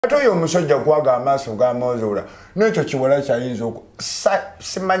Atoyo omusajja kwaga amaaso g'amozula n'ekyo kiwala kyayinza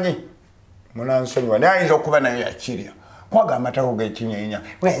simanyi munansonyiwa naye ayinza okuba naye yakirya kwaga amatako g'ekinyeenya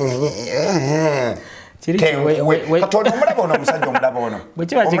Katonda omulaba ono omusajja omulaba ono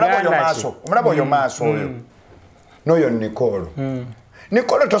omulaba oyo maaso oyo n'oyo Nicole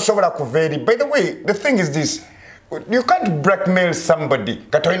Nicole tosobola kuva eri. By the way, the thing is this, you can't blackmail somebody.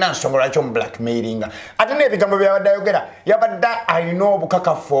 Katolina nsongola kyo blackmailing. Ate n'ebigambo byabadde ayogera yabadde alina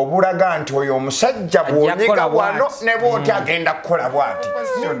obukakafu obulaga nti oyo omusajja bw'onyiga wano ne bw'oti agenda kukola bw'ati.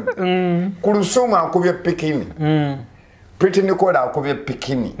 Kruthum akubye pikini. Pretty Nicole akubye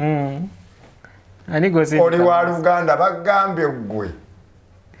pikini. Oli wa Uganda bagambye gwe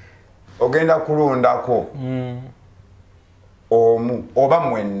ogenda kulundako omu oba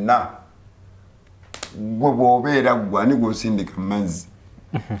mwenna gwe bw'obeera gwe ani gw'osindika mazzi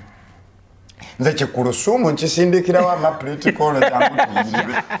nze Kruthum nkisindikirawo amapolitical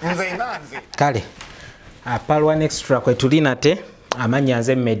kyamutuyiribe nze nanze kale apalwa next track kwe tuli nate amanya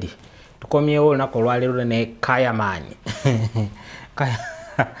nze Medi tukomyewo olunaku olwaleero ne kayaman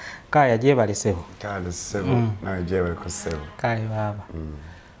kaya jebaleseho kale sebo na jebalekosebo kale baba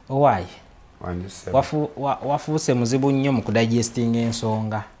owaayi wafuuse muzibu nnyo mu kudigesting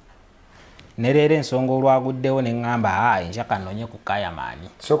ensonga nerera ensonga olwaguddewo ne ngamba nja kanonye ku kayamaani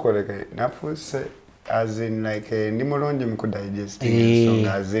sokoleke nafuuse as in like ndi mulungi mu kudigesting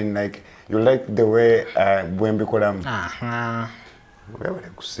ensonga as in like you like the way bwembikolamu webale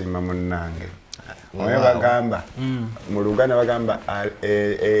kusiima munnange oyo bagamba mu Luganda bagamba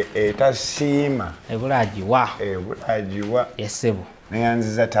etasiima ebulagiwa yesebo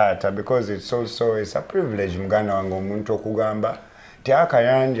neyanziza taata because it's a privilege muganda wange omuntu okugamba ti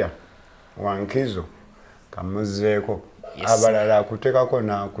akayanja wankizo kamuzeeko abalala akutekako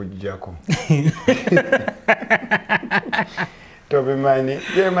n'akuggyako Tobimani,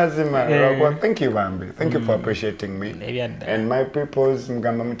 mazima. Thank you, Bambi. Thank you for appreciating me. And my people's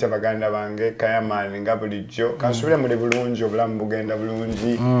mugamba mutabaganda bange kayaman ngabulijjo kansubira muri bulungi obulamu bugenda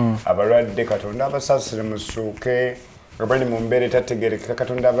bulungi abalwadde Katonda abasasire musuuke abali mu mbeera etategerekeka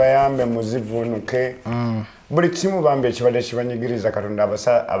Katonda abayambe muzivunuke buli kimu Bambi ekibadde kibanyigiriza Katonda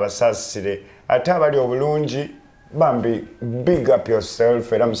abasasire ate abali obulungi Bambi, big up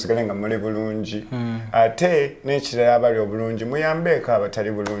yourself era musigale nga muli bulungi ate n'ekirala abali obulungi muyambeeko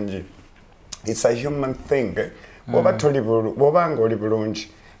abatali bulungi. It's a human thing. Bw'oba nga oli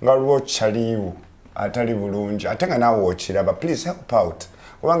bulungi nga waliwo kyaliwo atali bulungi ate nga naawe okiraba please help out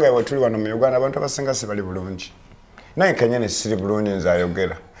kubanga ewe tuli wano mu Uganda abantu abasinga si bali bulungi naye kenyini siri bulungi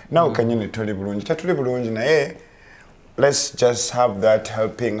nzayogera naawe kenyini toli bulungi tetuli bulungi naye let's just have that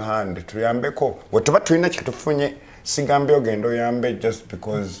helping hand. Tuyambeko. Watuba tuina chitufunye sigambe ogendo oyambe just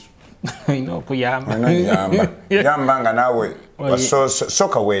because ino kuyamba. Yamba nga nawe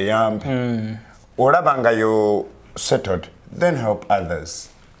soka we yambe. Olaba nga you settled then help others.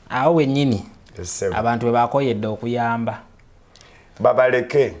 Awe nyini. Abantu we bakoyedde okuyamba.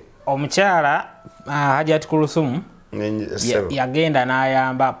 Babaleke. Omukyala Hajat Kruthum yagenda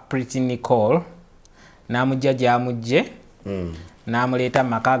n'ayamba Pretty Nicole. Namujja gyamujje namuleeta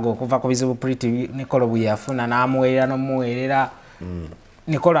makago okuva ku bizibu Pretty Nicole bwe yafuna namuweerera n'omuweerera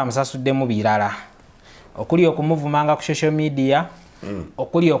Nicole amusasuddemu birala okuli okumuvumanga ku social media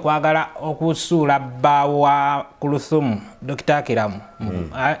okuli okwagala okusuula bbaawo wa Kruthum Dr. Acram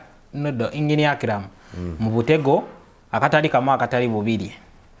Engineer Acram mu butego akatali kamu akatali bubiri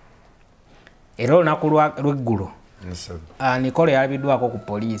era olunaku lw'eggulu Nicole yalabiddwako ku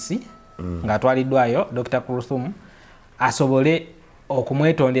poliisi nga twaliddwayo Dr. Kruthum asobole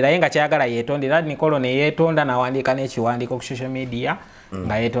okumwetondera yenga kyagala yetondera Nicole ne yetonda nawandiika n'ekiwandiiko ku social media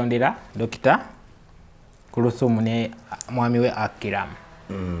nga yetondera Dr. Kruthum ne mwami we Acram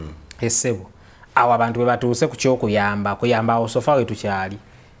esebo awo abantu bwe batuuse ku kyokuyamba kuyamba awo sofa we tukyali.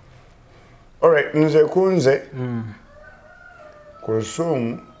 Alright, nze kunze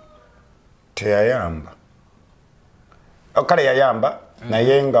Kruthum teyayamba okale yayamba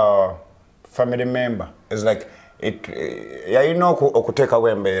naye nga family member is like it yayina okuteka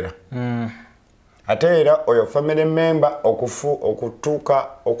wembeera ate era oyo family member okutuuka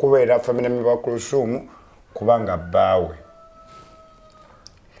okubeera family member Kruthum kubanga bbaawe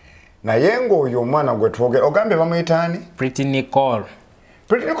naye ng'oyo omwana gwe twogera ogambe bamuyitaani Pretty Nicole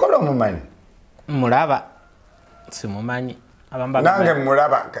omumanyi mulaba simumanyi nange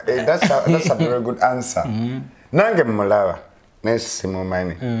mulaba that's a very good answer nange mulaba Nesi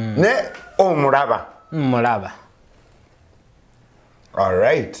mumani. Ne omulaba. Mulaba. All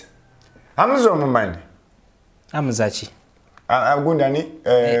right. Amuzo mumani. Amuzachi. Agundani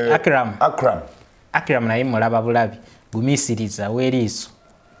Acram. Acram. Acram naye mulaba bulabi. Gumisiriza weriiso.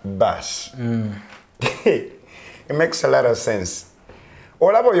 bus. It makes a lot of sense.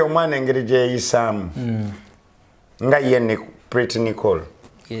 Olabo yo mwana engeri gye yeeyisaamu nga ye Pretty Nicole.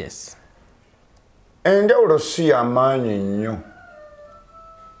 Yes. Enjawulo si y'amaanyi nnyo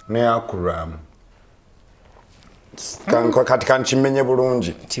ne Acram. Kati kankimenye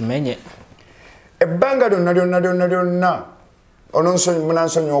bulungi. Kimenye. Ebbanga lyonna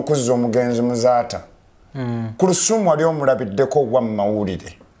munansonyiwa okuzza omugenzi Muzaata. Kruthum wali omulabiddeko wa mu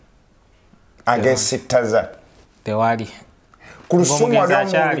mawulire ag'esittaza. Tewali. Kruthum wali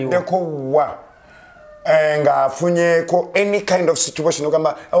omulabiddeko wa ng'afunyeko any kind of situation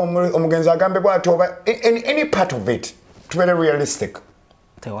ogamba omugenzi agambe bw'atyo oba any part of it tubeere realistic.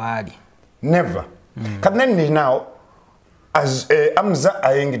 Tewali. Never. Kati nani now as Amza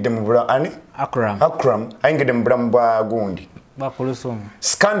ayingidde mu bulamu Acram ayingidde mu bulamu bwa gundi. Kruthum.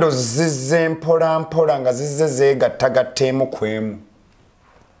 Scandals zizze mpola nga zizze zeegattagattemu kwemu.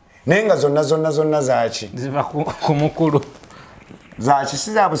 Naye nga zonna zaaki? Ziva ku mukulu. Zaaki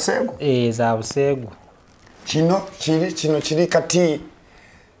si za buseegu? Za buseegu. Kino kiri kati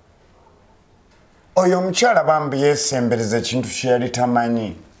oyo omukyala bambi yeesembereza ekintu kye yali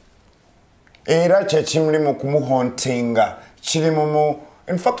tamanyi. Era kyekimuli mu kumuhontinga kiri mu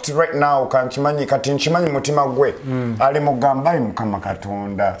in fact right now kati nkimanyi mutima gwe ali mugamba Mukama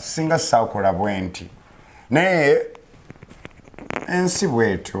Katonda singa saakola bwenti naye ensi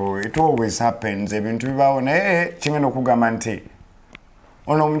bwetyo it always happens ebintu bibaawo naye kingenda okugamba nti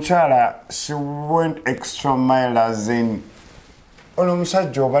ono omukyala she went extra mile as in ono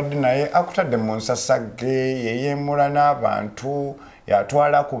omusajja obadde naye akutadde mu nsasage yeyeemula n'abantu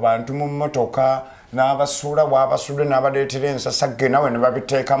yatwala ku bantu mu mmotoka n'abasuula bw'abasuudde n'abaleetera ensasage nawe ne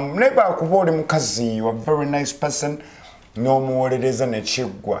babiteekamu naye baakuba oli mukazi you a very nice person n'omuwolereza ne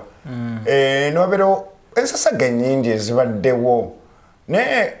kiggwa n'obeera ensasage nnyingi ezibaddewo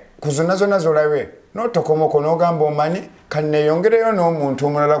naye ku zonna zolabe n'otokomoko n'ogamba omanyi kanneeyongereyo n'omuntu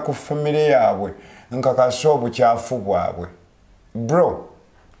omulala ku famire yaabwe nkakasa obukyafu bwabwe bro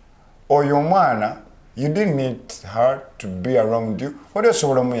oyo omwana you didn't need her to be around you. What else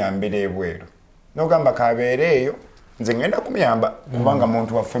would you ambire ebweru? No gamba kabeere eyo nze ngenda kumuyamba kubanga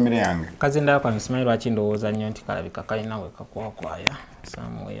muntu wa family yange. Kazinda kwa Ismail wachindowooza nnyo nti kalabika kalina we kakwakwaya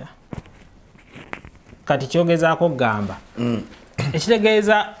somewhere. Kati kyogezaako gamba.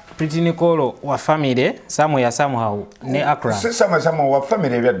 Ekitegeeza Pretty Nicole wa family somewhere somehow ne Acram. Somewhere wa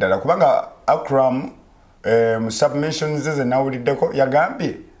family ebyaddala kubanga Acram mu submissions ze nawuliddeko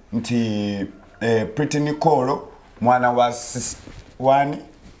yagambye nti Pretty Nicole mwana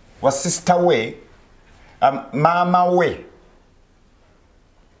wa sister we mama we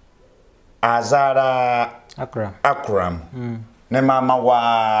azaala Acram ne mama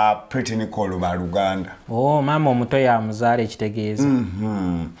wa Pretty Nicole ba Uganda. Oh mama omuto ya muzaale ekitegeeza.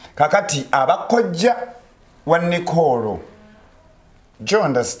 Kakati abakojja wa Nicole. Do you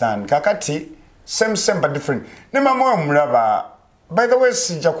understand? Kakati same but different. Ne mama omulaba by the way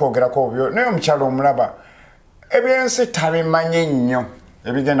sijja kwogerako byo naye omukyalo omulaba ebyensi tabimanye nnyo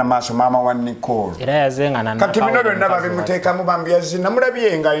ebigenda maaso mama wa Nicole era yazengana kati bino byonna babimuteekamu bambi yazina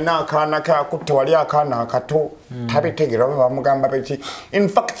mulabye nga alina akaana kakutte wali akaana akato tabitegera bamugamba beki in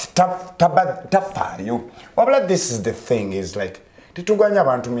fact tafaayo wabula this is the thing is like tituganya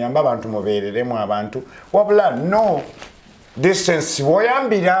abantu muyamba abantu mubeereremu abantu wabula no distance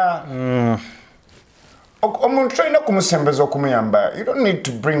woyambira omuntu trying to kumusembeza okumuyamba. You don't need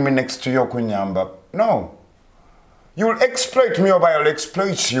to bring me next to you okunyamba. No. You'll exploit me or I'll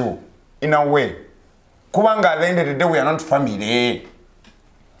exploit you in a way. Kubanga at the end of the day we are not family.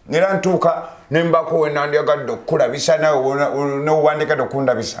 Nirantuka nembako wenandyagadde okukula bisa nawe nowandikadde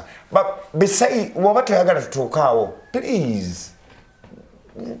okunda bisa. But beside waba toyagala tutuukaawo. Please.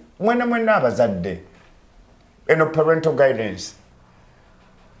 Mwena abazadde. Eno parental guidance.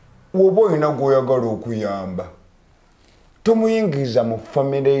 Wobo olina gw'oyagala okuyamba tomuyingiza mu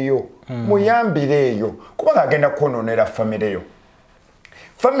famire yo muyambire eyo kubanga agenda kwonoonera famire yo.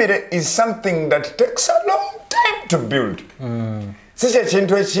 Family is something that takes a long time to build. Si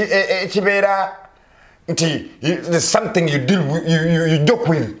ekintu ekibeera nti there's something you deal with, you joke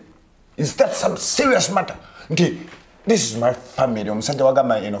with. Is that some serious matter? Nti this is my family. Omusajja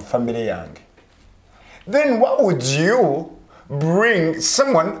wagamba eno family yange. Then why would you bring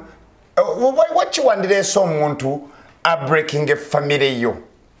someone what you want is someone to breaking a family yo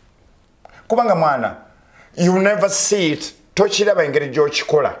kubanga mwana you never see it tochiraba engeri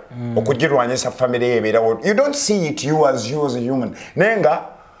gyokikola okugirwanyisa family yebeerawo you don't see it you as a human nenga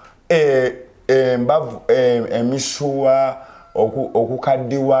mbavu emisuwa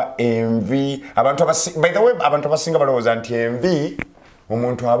okukaddiwa envi abantu by the way abantu abasinga balowooza nti envi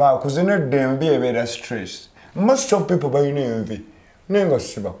omuntu aba akuzinedde envi ebeera stress. Most of people balina envi nenga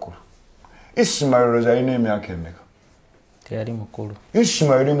sibakulu. Ismail alina emyaka emeka? Teyali mukulu.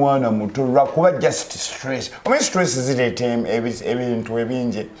 Ismail mwana muto lwakuba just stress. I mean stress zireeta ebintu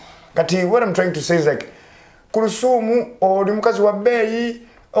ebingi. Kati what I'm trying to say is like Kruthum oli mukazi wa bbeeyi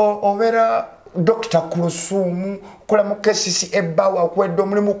obeera Dr. Kruthum kola mu KCC ebbawa kwedde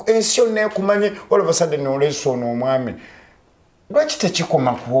omulimu ensi yonna ekumanyi all of a sudden oleeso n'omwami. Lwaki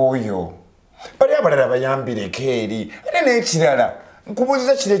tekikoma ku oyo? Bali abalala bayambireko eri. Ate n'ekirala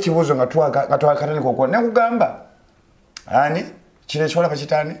nkubuuziza kiri ekibuuzo nga twakatandika okukola nekugamba ani kiri ekiwala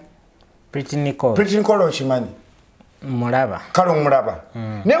bakitaani? Pretty Nicole. Pretty Nicole okimanyi? Mulaba. Kale omulaba.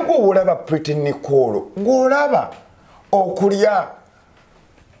 Naye gw'olaba Pretty Nicole gw'olaba okulya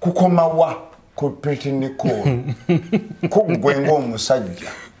kukomawa ku Pretty Nicole kuggwe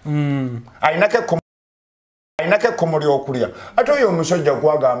ng'omusajja ayinako ekkomo ly'okulya ate oyo omusajja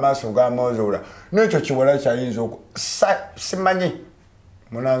gwaga amaaso g'amoozuula n'ekyo kiwala kyayinza simanyi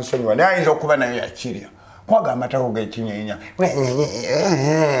munansonyiwa naye ayinza okuba naye yakirya kwaga amatako g'ekinyeenya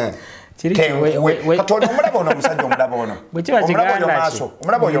Katonda omulaba ono omusajja omulaba ono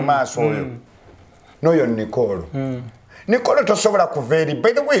omulaba oyo maaso oyo n'oyo Nicole. Nicole tosobola kuva eri.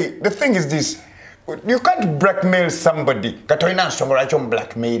 By the way, the thing is this, you can't blackmail somebody katolina nsonga lwaki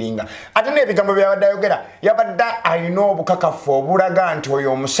omublackmailinga ate n'ebigambo byabadde ayogera yabadde alina obukakafu obulaga nti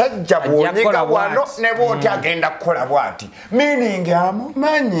oyo omusajja bw'onyiga wano ne bw'oti agenda kukola bw'ati meaning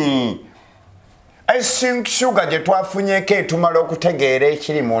amumanyi. I think sugar gye twafunyeko etumala okutegeera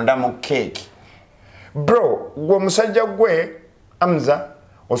ekiri munda mu keeki. Bro, gwe omusajja gwe Amza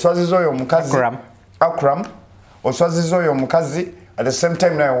oswaziza oyo omukazi Acram oswaziza oyo omukazi at the same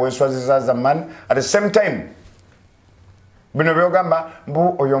time naye weeswaziza as a man at the same time bino byogamba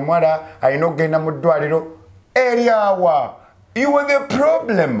mbu oyo omuwala alina okugenda mu ddwaliro eri awa. You were the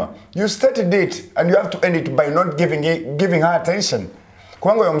problem. You started it and you have to end it by not giving her attention.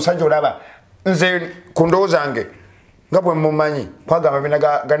 Kubanga oyo omusajja olaba nze ku ndowooza zange nga bwe mumanyi kwagamba bina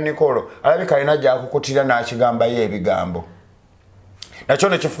ga Nicole alabika alina gy'akukutira n'akigambayo ebigambo nakyo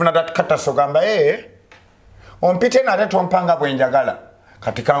ne kifuna kataso gamba ompite nate tompanga bwenjagala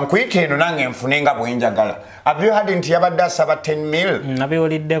kati kankuyite eno nange nfune nga bwenjagala. Have you heard nti yabadde asaba 10 mil?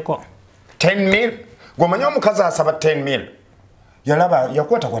 Nabiwuliddeko. 10 mil? Gw'omanyi omukazi asaba 10 mil yalaba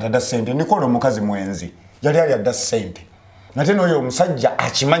yakwatakwata dda ssente. Nicole omukazi mwenzi yali ali adda ssente nate n'oyo omusajja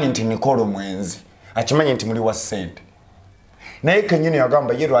akimanyi nti Nicole mwenzi akimanyi nti muli wa ssente naye kennyini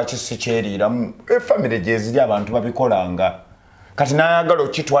yagamba ye lwaki sikyeriiramu efamire gye ziri abantu babikolanga kati n'ayagala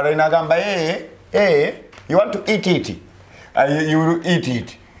okitwala n'agamba you want to eat it you will eat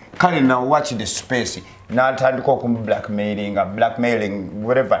it kale now watch the space n'atandika blackmailing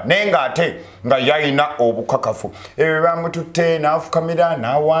whatever naye ng'ate nga yalina obukakafu ebyo bamututte n'afukamira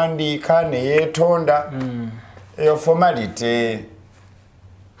n'awandiika ne yeetonda eyo formality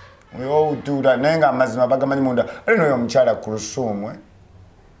oyowutuula naye ng'amazima bagamanyi munda ali n'oyo omukyala Kruthum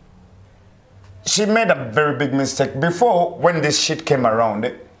she made a very big mistake before when this shit came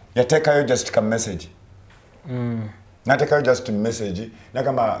around yateekayo just ka message nateekayo just message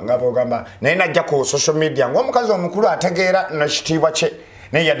ngabogamba naye najja ku social media ng'omukazi omukulu ategeera nakitiibwa kye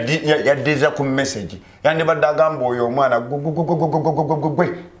naye yaddiza ku message yandibadde agamba oyo omwana gwe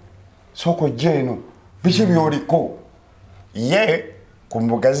sooka ojja eno biki byoliko ye ku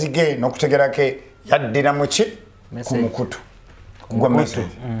mugazi ge n'okutegeera ke yaddira mu ki ku mukutu gwa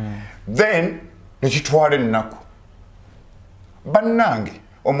message then nekitwala ennaku bannange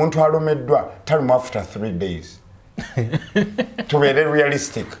omuntu alumeddwa talumu after 3 days tubeere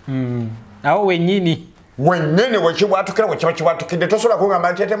realistic awo wennyini wekibwatukira wekiba kibwatukidde tosobola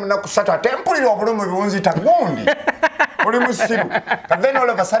kugamba nti ate munaku 3 ate mpulira obulamu biwunzita gundi oli musiru then all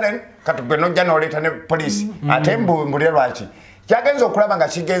of a sudden kati gwe nojja n'oleeta ne poliisi ate mbulira lwaki kyagenza okulaba nga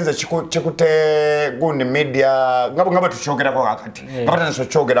kigenze kikute gundi media nga bwe tukyogerako kakati nga batanisa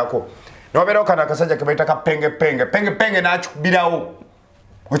okyogerako nobeerawo kana akasajja ke bayita kapengepenge n'akikubirawo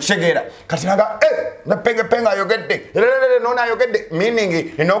okitegeera kati naga napengepenge ayogedde noona ayogedde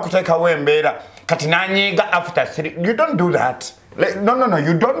meaning nina okuteekawo embeera kati nanyiiga after 3 you don't do that no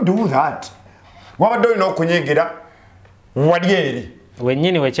you don't do that wabadde olina okunyiigira wali eri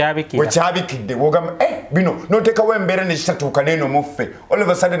wennyini wekyabikidde wogamba bino noteekawo embeera nekitatuuka neeno muffe all of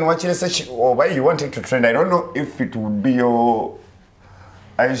a sudden wakirese oba you want it to trend. I don't know if it would be your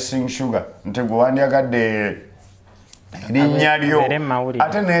icing sugar nti gwe wandyagadde erinnya lyo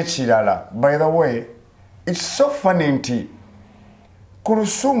ate n'ekirala by the way it's so funny nti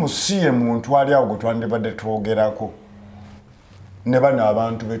Kruthum si ye muntu ali awo gwe twandibadde twogerako ne bano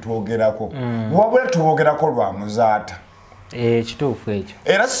abantu betwogerako wabula twogerako lwa Muzaata Kituufu ekyo.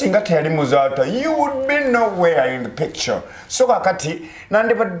 Era singa teyali Muzaata, you would be nowhere in the picture. So kakati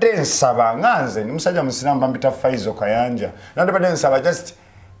nandibadde nsaba nganze ni musajja musiramu bambita Faizo Kayanja. Nandibadde nsaba just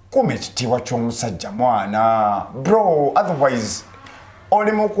kume ekitiibwa ky'omusajja mwana. Bro, otherwise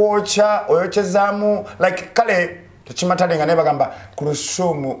oli mu kwokya oyokyezaamu like kale tekimatalenga naye bagamba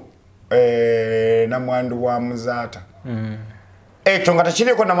Kruthum na mwandu wa Muzaata. Ekyo nga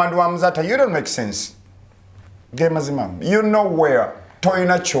tekiriko na mwandu wa Muzaata, you don't make sense. Mazima, you know where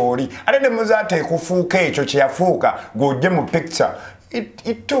toyina chori ate ne Muzaata ekufuuka ekyo kye yafuuka gojje mu picture.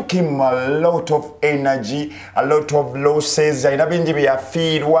 It took him a lot of energy, a lot of losses. Aina bingi bye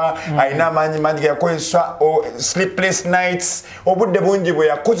yafiirwa, aina manyi yakozesa sleepless nights, obudde bungi bwe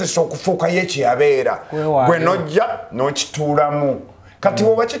yakozesa okufuuka ye kye yabeera. Gwe nojja n'okituulamu. Kati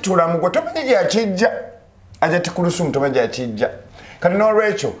bw'oba kituulamu gwe tomanyi gye yakijja. Aja ti Kruthum tomanyi gye yakijja. Kati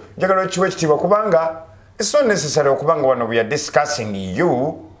n'olwekyo njagala okiwa ekitiibwa kubanga it's not necessary okubanga wano we are discussing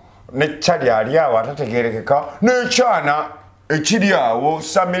you ne chali ali awo atategerekeka ne chana ekiri awo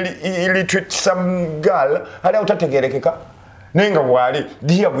some illiterate some girl ali awo tategerekeka nenga wali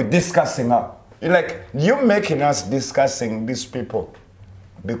here we discussing her like you making us discussing these people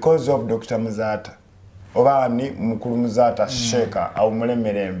because of Dr. Muzaata obani mukulu Muzaata sheka au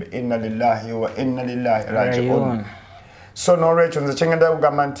mulemerembe inna lillahi wa inna ilaihi raji'un. So no recho nze chengenda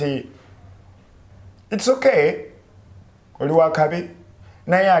kugamba nti it's okay. Oli wakabi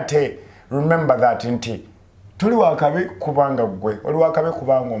naye ate remember that nti tuli wakabi kubanga gwe, oli wakabi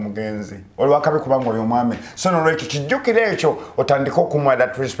kubanga omugenzi, oli wakabi kubanga oyo mwami. So no lwekyo kijjukire ekyo otandika okumwa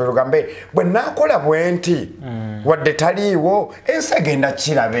that respect ogambe bwe nakola bwenti wadde taliiwo ensi agenda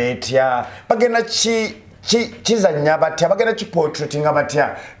kiraba etya bagenda kizannya batya bagenda kiportraitinga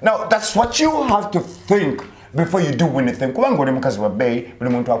batya. Now that's what you have to think before you do anything. Kubanga oli mukazi wa bay,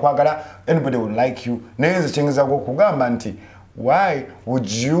 buli muntu akwagala, anybody will like you. Naye nze kyengeza okugamba nti why would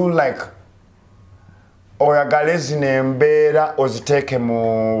you like oyagala zino embeera oziteeke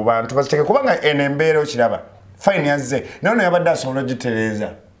mu bantu baziteeke kubanga eno embeera okiraba fine yazze naye ono yabadde asobola ogitereeza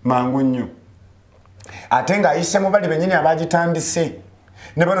mangu nnyo ate ng'ayisemu bali bennyini abagitandise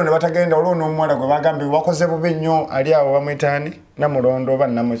ne bano ne batagenda olwo n'omuwala gwe bagambye wakoze bubi nnyo ali awo bamwitaani namulondo oba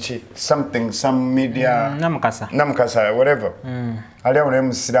namuki something some media namukasa whatever ali awo naye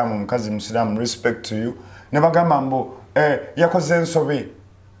musiraamu mukazi musiraamu respect to you ne bagamba mbu yakoze ensobi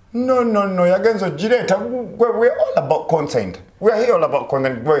no yagenzo jireta we're all about content. We are here all about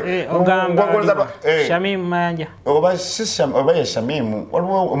content. Shamim manja oba system oba ya Shamim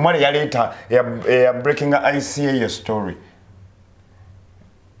omwali yaleta ya breaking ICA story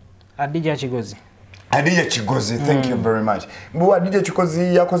Adija Chigozi, thank you very much. Mbu Adija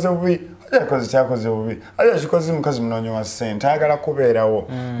Chigozi yakoze bubi, yakoze bubi. Adija Chigozi mukazi munonyo wa sente ayagala kubeerawo.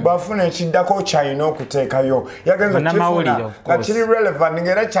 Bafuna ekiddako kyayina okuteekayo. Yagenza kifuna kiri relevant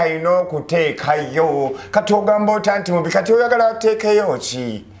ngera kyayina okuteekayo. Kati ogamba otanti mubi kati oyagala ateekeyo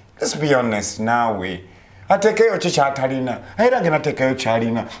ki? Let's be honest nawe. Atekeyo kyatalina era agenda atekeyo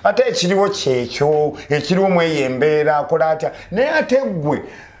kyalina ate ekiriwo kyekyo ekiriwo mweyembeera akola atya naye ate gwe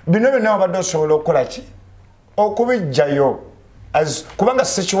bino byonna wabadde osobola okukola ki okubijjayo kubanga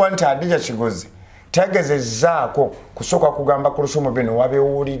sikiwa nti Adija Chigozi tegezezzaako kusooka kugamba Kruthum bino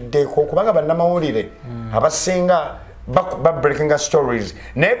wabiwuliddeko kubanga bannamawulire abasinga breaking stories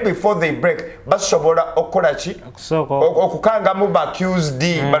naye before they break basobola okukola ki okukangamu accused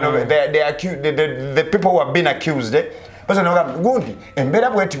the people who have been accused basa nogamba gundi embeera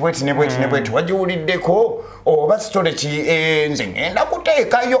bweti ne bweti wagiwuliddeko oba story ki nze ngenda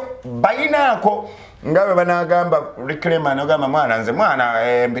kuteekayo bayinaako ngabe banagamba reclaimer nogamba mwana nze mwana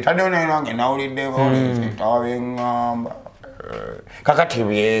mbitadde nange nawuliddeko tabengamba kakati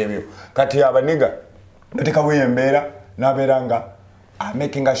byebyo kati abaniga batekawo embeera naberanga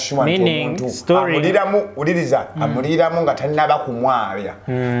making a sure omuntu amuliramu uliriza amuliramu nga tanaba kumwabya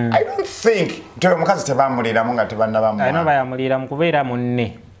I don't think ntoyo mukazi tebamuliramu nga tebannaba mu ayino bayamuliramu kubeera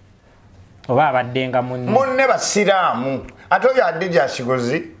munne oba abaddenga munne basiraamu ate oyo Adija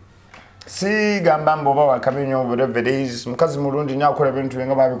Chigozi si gamba mboba wakabinyo whatever days mukazi mulungi nnyo akola ebintu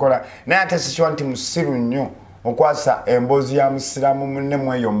byenga babikola naye ate sikiwa nti musiru nnyo okwasa emboozi ya musiraamu munne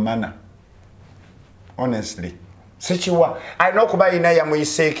mweyo mana honestly sikiwa alina okuba yina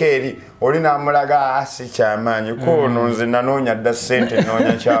yamuyiseeko eri oli n'amulaga si kyamaanyi kono nze nanoonya dda ssente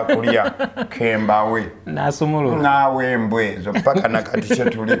noonya kyakulya kembawe n'asumulula naawe embwe ezo paka nakati kye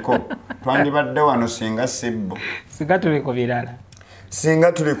tuliko twandibadde wano singa sibbo singa tuli ku birala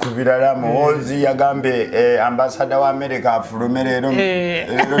singa tuli kubirala muhozi yagambe ambassador wa America afulume lero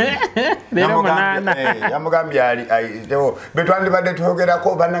yamugambye ali betwandibadde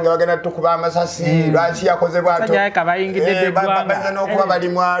twogerako bannange bagenda tukuba amasasi lwaki yakoze bwato babenza n'okuba bali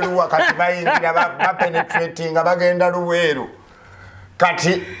mwaluwa kati bayingira bapenetrating bagenda luweero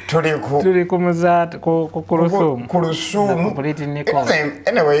kati tuli ku Muzaata ku Kruthum.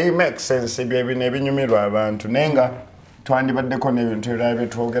 Anyway, it makes sense ebyo ebino ebinyumirwa abantu nenga twandibaddeko n'ebintu ebirala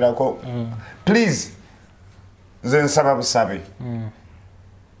byetwogerako. Please nze nsaba busabe.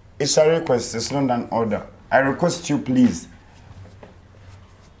 It's a request, it's not an order. I request you, please.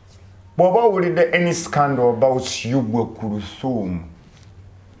 Bw'oba owulidde any scandal about you gwe Kruthum,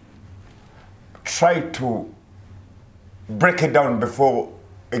 try to break it down before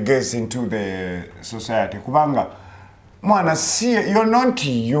it gets into the society. Kubanga, mwana, see, you're not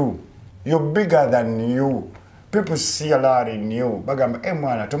you. You're bigger than you. People see a lot in you. Bagamba,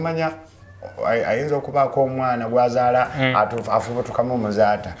 mwana, tumanya, ayinza okubaako omwana bw'azaala afuba tukamu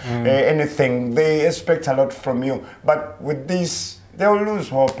Muzaata. Anything, they expect a lot from you. But with this, they'll lose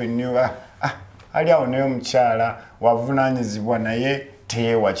hope in you. Ali awo naye omukyala wavunaanyizibwa naye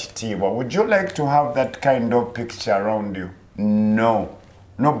teyeewa kitiibwa. Would you like to have that kind of picture around you? No.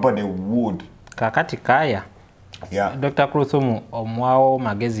 Nobody would. Kakati kaya. Yeah. Dr. Kruthum omwawo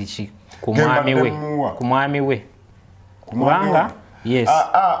magezi ki ku mwami we. Kubanga yes.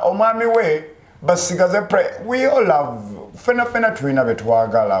 Omwami we basigaze we all have fena tulina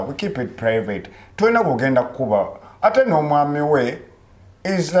betwagala. We keep it private. Tulina kugenda kuba. Ate n'omwami we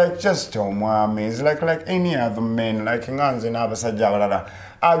is like just omwami. It's like any other man, like nganze n'abasajja abalala.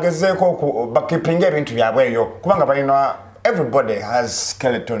 Agezeeko bakipinga ebintu byabweyo kubanga balina. Everybody has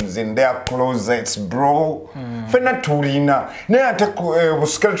skeletons in their closets, bro. Fena tulina. Naye ate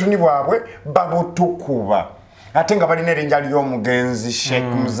buskeleton bwabwe babutukuba. Ate nga balina erinnya ly'omugenzi Sheikh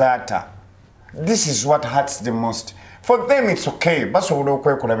Muzaata. This is what hurts the most. For them it's okay. Basobola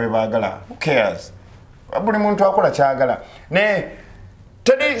okwekola bye baagala. Who cares? Buli muntu akola kyagala. Ne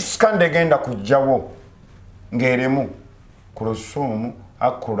teri scandal egenda kujjawo ng'erimu Kruthum,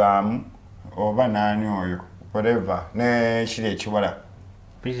 Acram, oba naani oyo. Whatever, ne shire chiwala.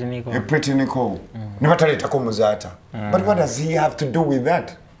 Pretty Nicole. Never tell it Muzaata. But what does he have to do with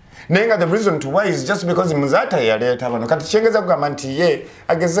that? Nenga the reason to why is just because Muzaata yaleta bano. Kati chengeza kugamba nti ye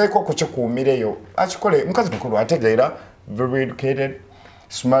agezeeko kukyekuumireyo. Akikole mukazi mukulu ategeera, very educated,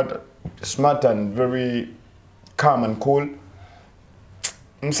 smart and very calm and cool.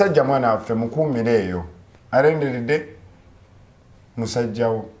 Musajja mwana affe mukuumireyo. Arenderedde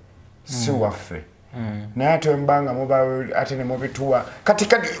musajjawo si waffe. Na ate mbanga muba ate ne mubituwa kati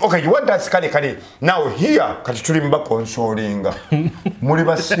okay, you want that kale now here kati tuli mba consolinga muli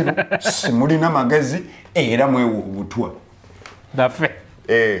basiru muli na magezi era mwewo obutwa dafe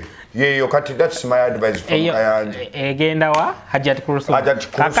yeyo kati that's my advice from Kayanja egenda wa Hajjat Kruthum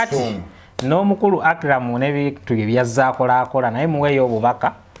kakati no mukulu Acram n'ebintu byazaakola naye muweyo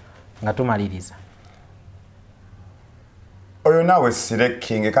obubaka nga tumaliriza. Oyo nawe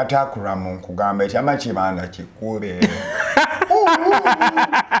sirekinge kati Acram nkugamba eti amakibanda kikube.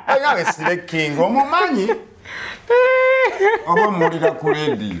 Oyo nawe sirekinge omumanyi. Obo mulira ku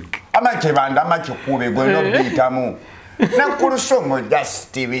radio. Amakibanda amakikube gwe nobiyitamu. Na Kruthum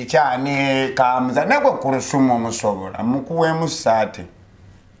just bikyani kamza nagwe Kruthum omusobola mukuwemu saate.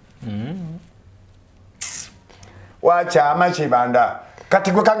 Wacha amakibanda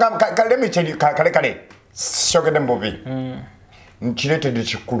kati gwe kalemi kale. Shogede mbobi.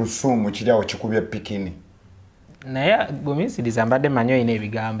 Nkiretedde Kruthum kiriawo kikubye pikini. Naye gomisi dizambade manyo ine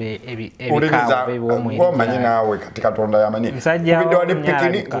ebigambe ebikawe by'omwiri. Omanyi naawe kati Katonda yamanyi. Kubidde wali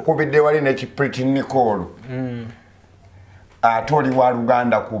pikini kukubidde wali ne Pretty Nicole. Ate oli wa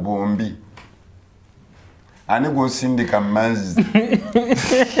Luganda ku bombi. Ani gw'osindika mazzi.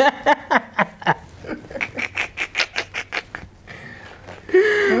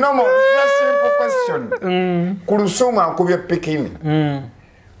 No more, that's a simple question. Kruthum akubye pikini.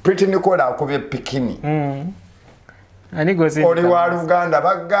 Pretty Nicole akubye pikini. Ani gosi. Oli wa Luganda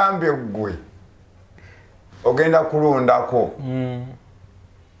bagambye gwe. Ogenda kulondako.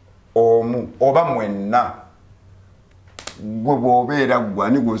 Omu oba mwenna. Gwe bw'obeera gwe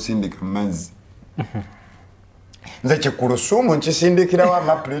ani gw'osindika mazzi. Nze Kruthum nkisindikirawo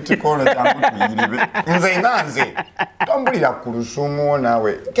amapolitikolo jangu tuyiribe. Nze nganze. Tambulira Kruthum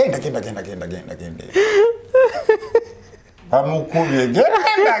nawe. Genda. Amukubye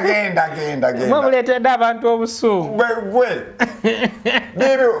genda. Muletedde abantu obusuumu. Gwe.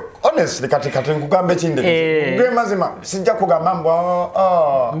 Baby, honestly kati nkugambe kinde. Gwe mazima sijja kugamba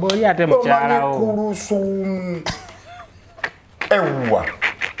mboli ate mukyalawo. Kruthum. ewa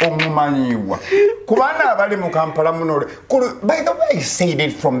omumanyiwa kubana abali mu Kampala munole. By the way, I said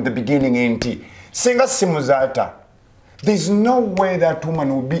it from the beginning enti singa si Muzaata, there's no way that woman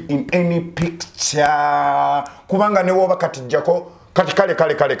will be in any picture kubanga ne woba katijjako kati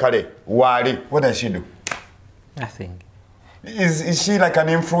kale wali. What does she do? Nothing. Is she like an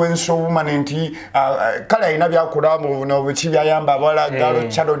influential woman enti kale ina byakola mu no bichi byayamba abala galo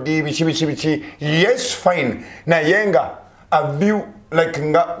chalo di bichi. Yes, fine. Na yenga a view like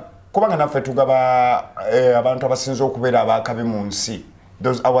nga kubanga naffe tugaba abantu abasinze okubeera abakabi mu nsi.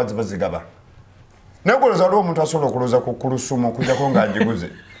 Those awards bazigaba. Negoloza lwo omuntu asobola okuloza ku Kruthum okujjako ng'agiguze.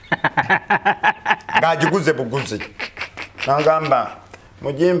 Ng'agiguze buguzi. Nagamba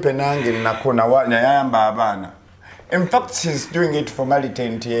mujimpe nange nakona nayamba abaana. In fact, she's doing it for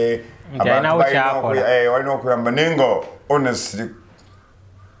militant abantu okuyamba nengo honestly.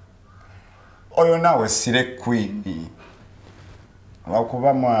 Oyo nawe sire queen.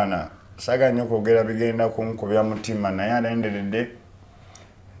 Wakuba mwana saganya kwogera bigenda kunkubya mutima naye alenderedde.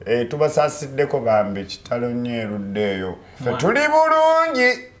 Tubasasiddeko bambi kitalo nyeruddeyo. Fe tuli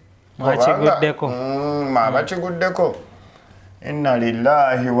bulungi. Mwakiguddeko. Bakiguddeko. Inna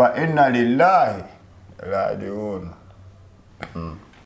lillahi wa inna lillahi raji'un.